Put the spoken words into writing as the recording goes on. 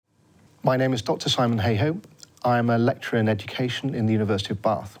My name is Dr. Simon Hayhoe. I'm a lecturer in education in the University of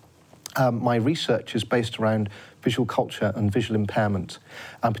Bath. My research is based around visual culture and visual impairment,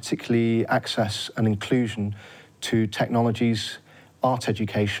 and particularly access and inclusion to technologies, art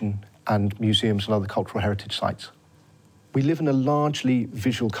education, and museums and other cultural heritage sites. We live in a largely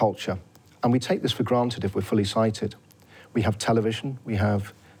visual culture, and we take this for granted if we're fully sighted. We have television, we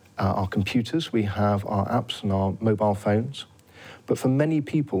have our computers, we have our apps and our mobile phones. But for many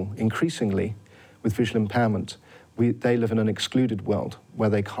people, increasingly, with visual impairment, they live in an excluded world where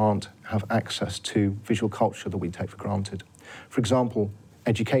they can't have access to visual culture that we take for granted. For example,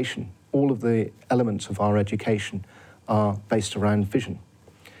 education. All of the elements of our education are based around vision.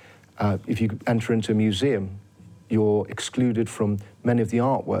 If you enter into a museum, you're excluded from many of the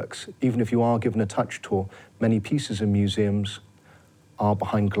artworks. Even if you are given a touch tour, many pieces in museums are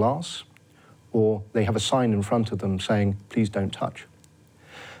behind glass, or they have a sign in front of them saying, please don't touch.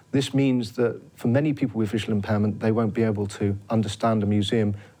 This means that for many people with visual impairment, they won't be able to understand a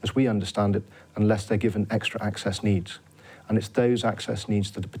museum as we understand it unless they're given extra access needs. And it's those access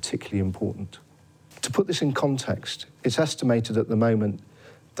needs that are particularly important. To put this in context, it's estimated at the moment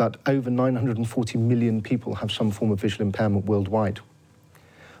that over 940 million people have some form of visual impairment worldwide.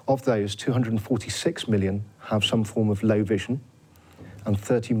 Of those, 246 million have some form of low vision, and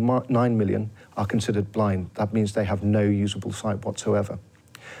 39 million are considered blind. That means they have no usable sight whatsoever.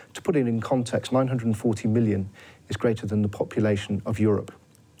 To put it in context, 940 million is greater than the population of Europe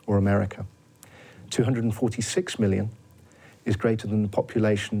or America. 246 million is greater than the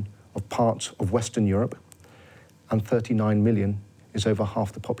population of parts of Western Europe, and 39 million is over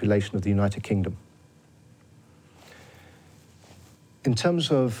half the population of the United Kingdom. In terms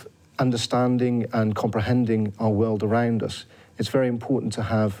of understanding and comprehending our world around us, it's very important to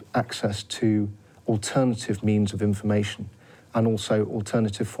have access to alternative means of information and also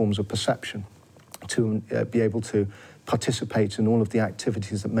alternative forms of perception to be able to participate in all of the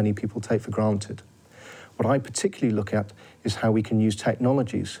activities that many people take for granted. What I particularly look at is how we can use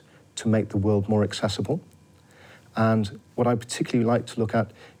technologies to make the world more accessible. And what I particularly like to look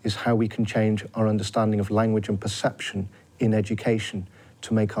at is how we can change our understanding of language and perception in education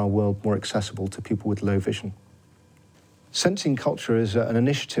to make our world more accessible to people with low vision. Sensing Culture is an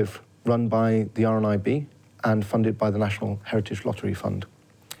initiative run by the RNIB and funded by the National Heritage Lottery Fund.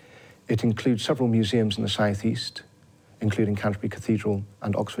 It includes several museums in the South East, including Canterbury Cathedral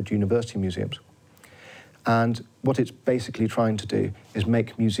and Oxford University museums. And what it's basically trying to do is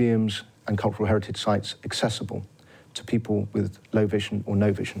make museums and cultural heritage sites accessible to people with low vision or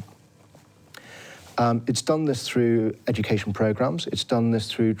no vision. It's done this through education programs. It's done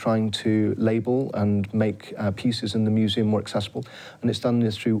this through trying to label and make pieces in the museum more accessible. And it's done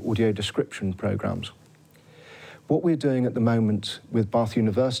this through audio description programs. What we're doing at the moment with Bath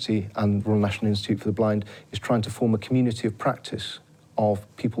University and Royal National Institute for the Blind is trying to form a community of practice of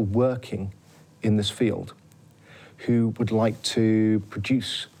people working in this field who would like to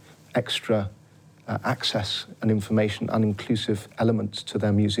produce extra access and information and inclusive elements to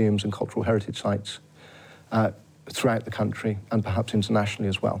their museums and cultural heritage sites throughout the country and perhaps internationally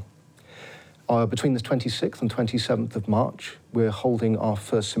as well. Between the 26th and 27th of March, we're holding our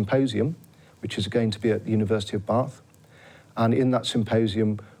first symposium, which is going to be at the University of Bath. And in that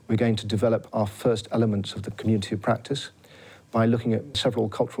symposium, we're going to develop our first elements of the community of practice by looking at several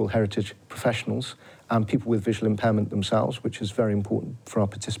cultural heritage professionals and people with visual impairment themselves, which is very important for our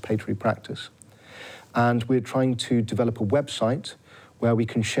participatory practice. And we're trying to develop a website where we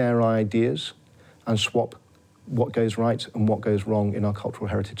can share our ideas and swap what goes right and what goes wrong in our cultural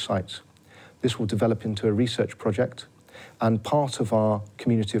heritage sites. This will develop into a research project, and part of our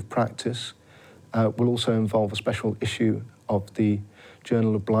community of practice will also involve a special issue of the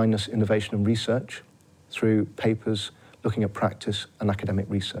Journal of Blindness, Innovation and Research through papers looking at practice and academic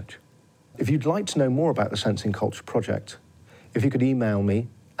research. If you'd like to know more about the Sensing Culture project, if you could email me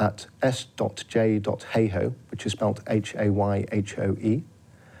at s.j.hayhoe, which is spelled Hayhoe,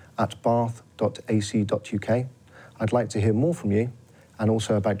 at bath.ac.uk. I'd like to hear more from you and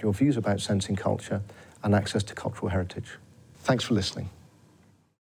also about your views about Sensing Culture and access to cultural heritage. Thanks for listening.